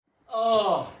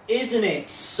Oh, isn't it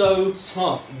so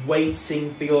tough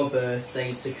waiting for your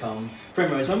birthday to come?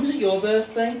 Primrose, when was it your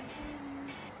birthday?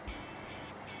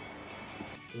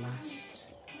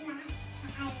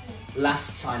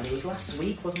 Last time. It was last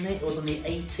week, wasn't it? It was on the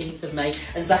 18th of May.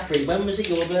 And Zachary, when was it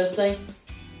your birthday?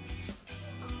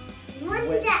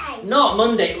 Monday. Not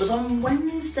Monday, it was on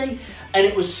Wednesday. And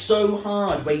it was so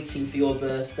hard waiting for your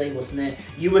birthday, wasn't it?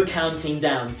 You were counting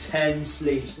down 10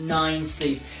 sleeps, 9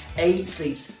 sleeps, 8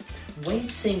 sleeps.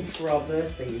 Waiting for our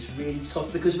birthday is really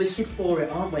tough because we're sick for it,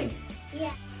 aren't we?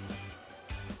 Yeah.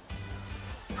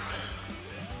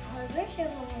 I wish it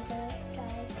was a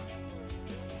birthday.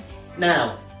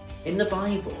 Now, in the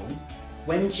Bible,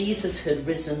 when Jesus had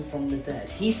risen from the dead,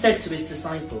 he said to his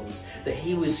disciples that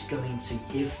he was going to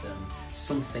give them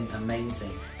something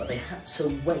amazing, but they had to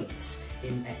wait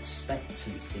in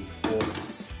expectancy for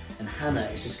it. And Hannah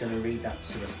is just going to read that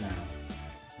to us now.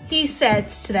 He said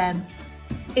to them,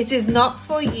 "It is not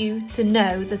for you to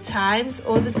know the times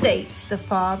or the dates the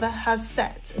Father has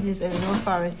set in his own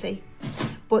authority,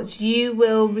 but you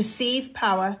will receive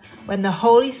power when the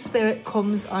Holy Spirit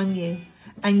comes on you,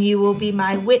 and you will be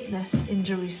my witness in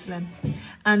Jerusalem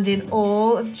and in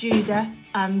all of Judah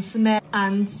and Samaria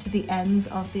and to the ends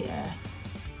of the earth."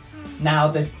 Now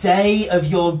the day of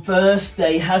your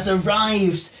birthday has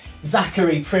arrived.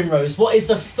 Zachary, Primrose, what is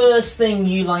the first thing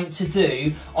you like to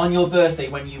do on your birthday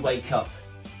when you wake up?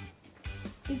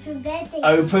 Open birthday.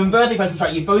 Open birthday presents,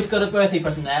 right? You've both got a birthday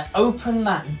present there. Open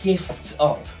that gift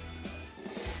up.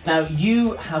 Now,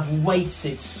 you have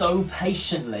waited so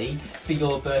patiently for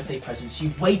your birthday presents.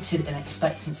 You've waited in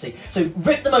expectancy. So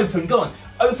rip them open. Go on.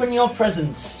 Open your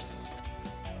presents.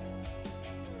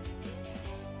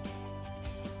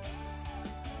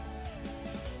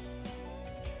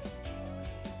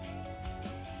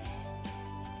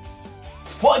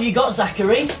 What have you got,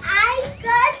 Zachary? I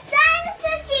got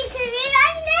dinosaur teacher with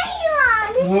my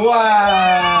name on.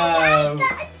 Wow. I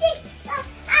got a teacher.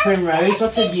 Primrose,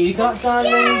 what have you got,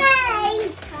 darling?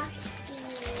 Yay.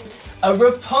 A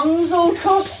Rapunzel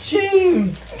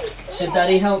costume. Should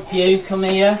Daddy help you? Come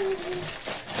here.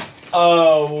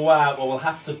 Oh, wow. Well, we'll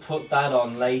have to put that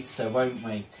on later, won't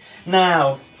we?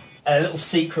 Now, a little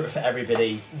secret for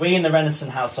everybody. We in the Renison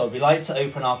household, we like to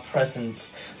open our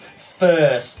presents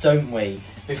first, don't we?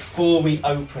 Before we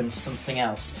open something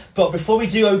else. But before we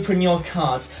do open your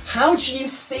cards, how do you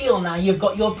feel now you've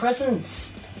got your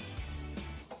presents?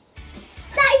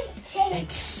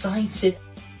 Excited.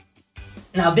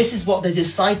 Now this is what the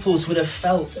disciples would have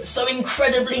felt. So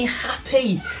incredibly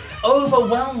happy,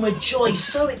 overwhelmed with joy,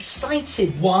 so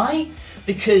excited. Why?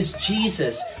 Because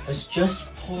Jesus has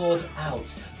just poured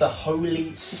out the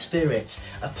Holy Spirit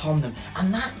upon them.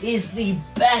 And that is the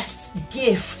best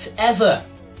gift ever.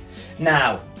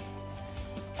 Now,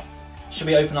 should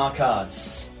we open our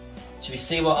cards? Should we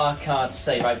see what our cards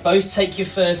say? Right, both take your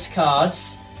first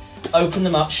cards, open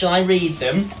them up. Shall I read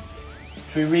them?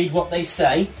 Should we read what they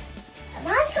say?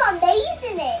 Mine's got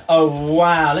amazing it. Oh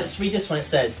wow, let's read this one. It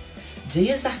says,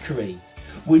 "Dear Zachary,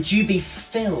 would you be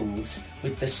filled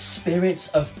with the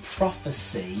spirit of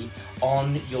prophecy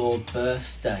on your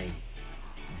birthday?"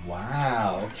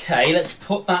 Wow, okay, let's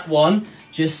put that one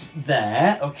just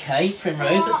there. Okay,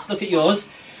 Primrose, let's look at yours.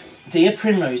 "Dear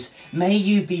Primrose, may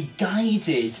you be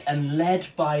guided and led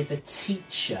by the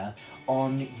teacher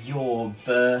on your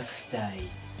birthday."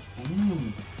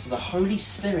 So the Holy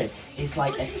Spirit is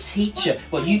like a teacher.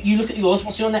 Well, you look at yours.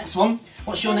 What's your next one?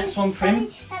 What's your next one,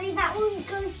 Prim? Daddy, that one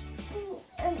goes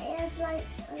and it's like...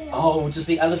 Oh, does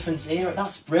the elephant's ear?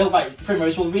 That's brilliant. Right,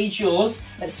 Primrose, we'll read yours.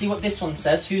 Let's see what this one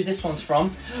says. Who this one's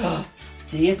from.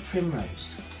 "Dear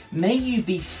Primrose, may you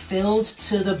be filled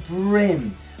to the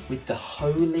brim with the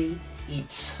Holy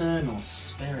Eternal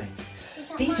Spirit."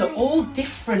 These are all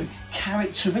different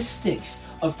characteristics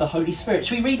of the Holy Spirit.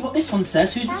 Shall we read what this one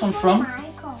says? Who's this one from?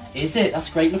 Is it? That's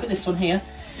great. Look at this one here.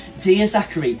 "Dear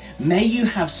Zachary, may you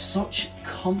have such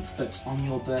comfort on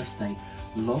your birthday.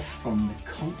 Love from the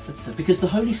Comforter." Because the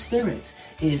Holy Spirit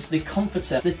is the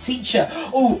Comforter, the teacher.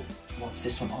 Oh, what's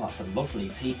this one? Oh, that's a lovely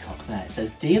peacock there. It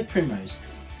says, "Dear Primrose,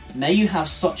 may you have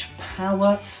such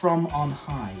power from on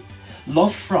high.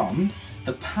 Love from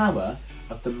the power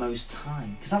of the Most High."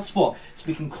 Because that's what, so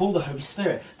we can call the Holy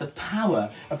Spirit the power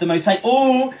of the Most High.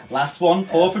 Oh, last one,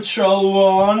 Paw Patrol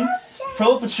one.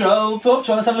 Paw Patrol. Let's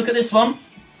have a look at this one.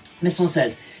 This one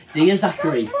says, "Dear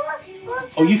Zachary,"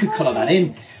 oh, you could colour that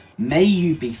in. "May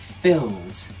you be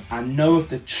filled and know of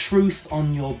the truth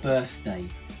on your birthday.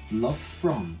 Love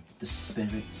from the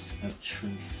Spirit of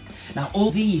truth. Now, all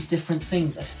these different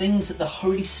things are things that the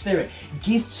Holy Spirit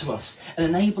gives to us and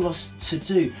enable us to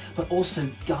do, but also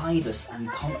guide us and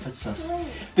comforts us.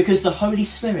 Because the Holy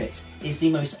Spirit is the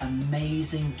most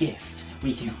amazing gift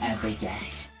we can ever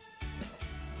get.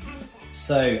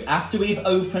 So, after we've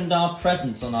opened our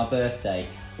presents on our birthday,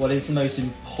 what is the most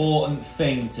important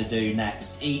thing to do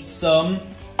next? Eat some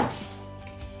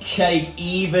cake,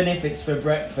 even if it's for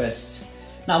breakfast.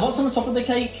 Now, what's on the top of the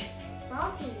cake?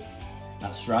 Smarties.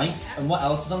 That's right. And what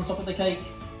else is on top of the cake?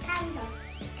 Candle.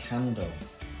 The candle.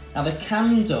 Now, the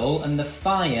candle and the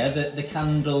fire that the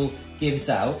candle gives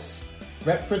out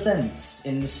represents,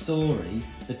 in the story,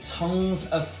 the tongues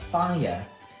of fire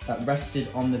that rested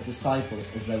on the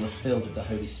disciples as they were filled with the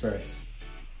Holy Spirit.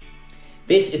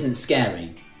 This isn't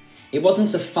scary. It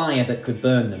wasn't a fire that could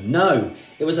burn them. No,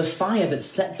 it was a fire that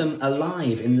set them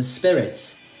alive in the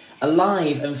Spirit,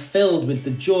 alive and filled with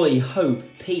the joy, hope,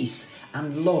 peace,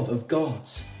 and love of God.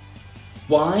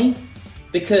 Why?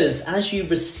 Because as you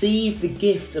receive the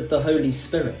gift of the Holy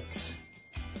Spirit,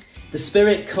 the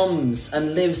Spirit comes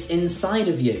and lives inside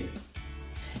of you.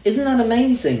 Isn't that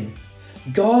amazing?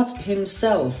 God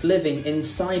Himself living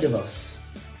inside of us.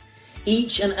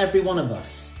 Each and every one of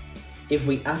us, if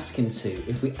we ask Him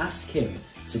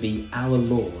to be our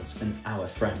Lord and our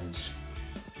friend.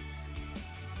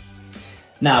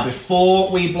 Now, before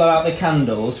we blow out the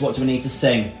candles, what do we need to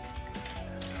sing?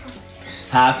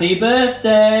 Happy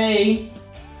birthday!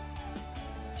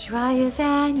 Joyeux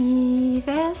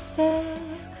anniversaire,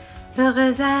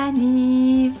 heureux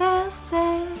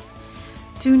anniversaire,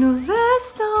 tous nos vœux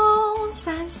sont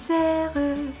sincères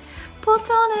pour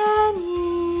ton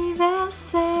anniversaire.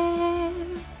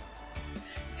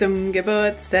 Zum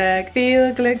Geburtstag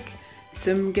viel Glück,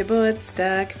 zum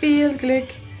Geburtstag viel Glück,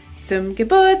 zum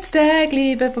Geburtstag,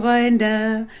 liebe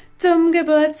Freunde, zum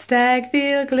Geburtstag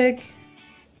viel Glück.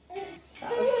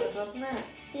 That was good, wasn't it?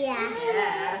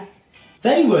 Yeah.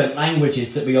 They weren't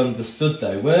languages that we understood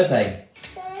though, were they?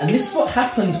 And this is what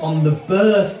happened on the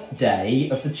birthday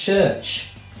of the church.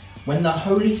 When the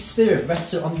Holy Spirit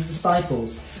rested on the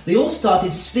disciples, they all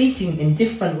started speaking in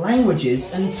different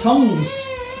languages and tongues.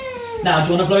 Now,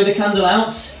 do you want to blow the candle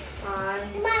out? 1,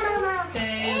 2,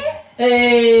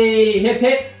 Hey! Hip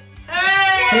hip!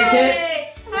 hooray! Hip hip!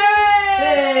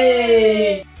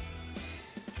 Hey!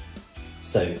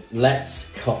 So,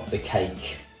 let's cut the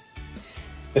cake.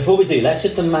 Before we do, let's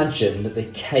just imagine that the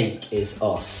cake is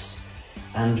us.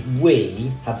 And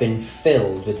we have been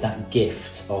filled with that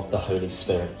gift of the Holy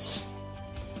Spirit. So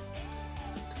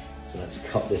let's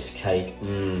cut this cake.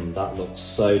 That looks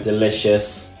so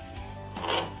delicious.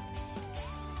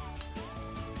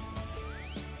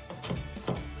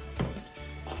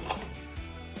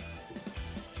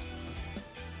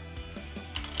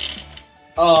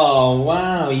 Oh,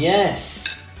 wow,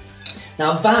 yes.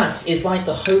 Now that is like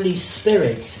the Holy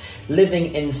Spirit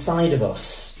living inside of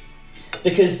us.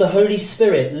 Because the Holy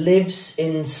Spirit lives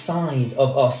inside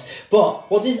of us. But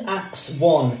what did Acts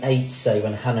 1:8 say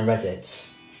when Hannah read it?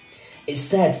 It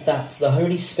said that the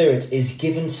Holy Spirit is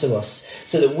given to us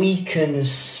so that we can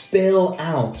spill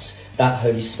out that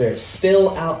Holy Spirit,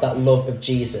 spill out that love of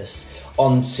Jesus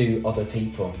onto other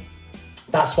people.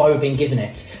 That's why we've been given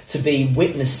it, to be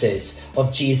witnesses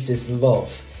of Jesus'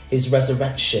 love, His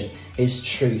resurrection, His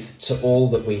truth to all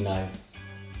that we know.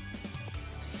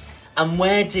 And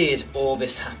where did all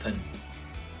this happen?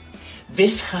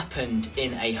 This happened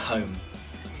in a home.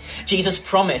 Jesus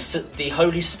promised that the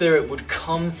Holy Spirit would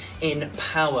come in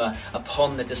power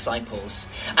upon the disciples.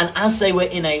 And as they were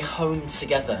in a home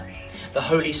together, the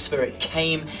Holy Spirit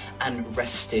came and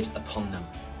rested upon them.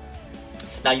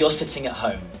 Now you're sitting at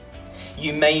home.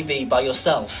 You may be by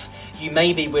yourself. You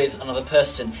may be with another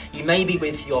person. You may be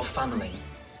with your family.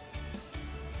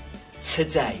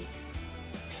 Today,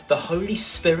 the Holy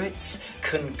Spirit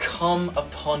can come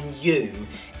upon you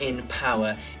in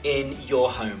power in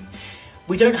your home.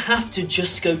 We don't have to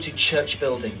just go to church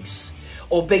buildings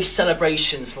or big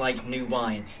celebrations like New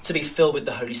Wine to be filled with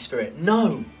the Holy Spirit.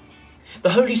 No,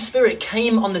 the Holy Spirit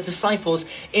came on the disciples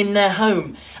in their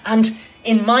home, and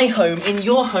in my home, in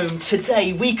your home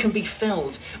today, we can be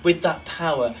filled with that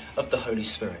power of the Holy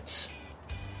Spirit.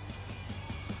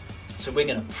 So we're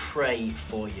going to pray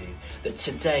for you that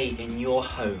today in your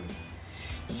home,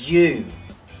 you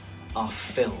are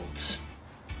filled,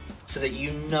 so that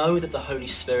you know that the Holy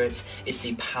Spirit is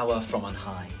the power from on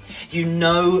high. You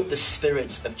know the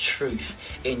Spirit of truth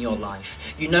in your life.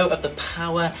 You know of the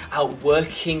power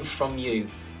outworking from you,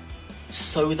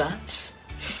 so that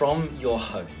from your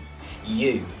home,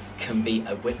 you can be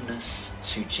a witness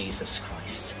to Jesus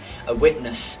Christ. A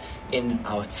witness in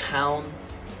our town,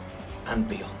 and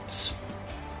beyond.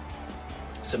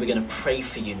 So we're going to pray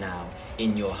for you now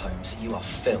in your homes, that you are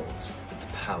filled with the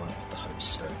power of the Holy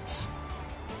Spirit.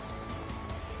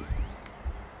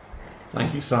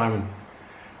 Thank you, Simon.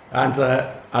 And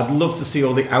I'd love to see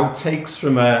all the outtakes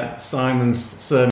from Simon's sermon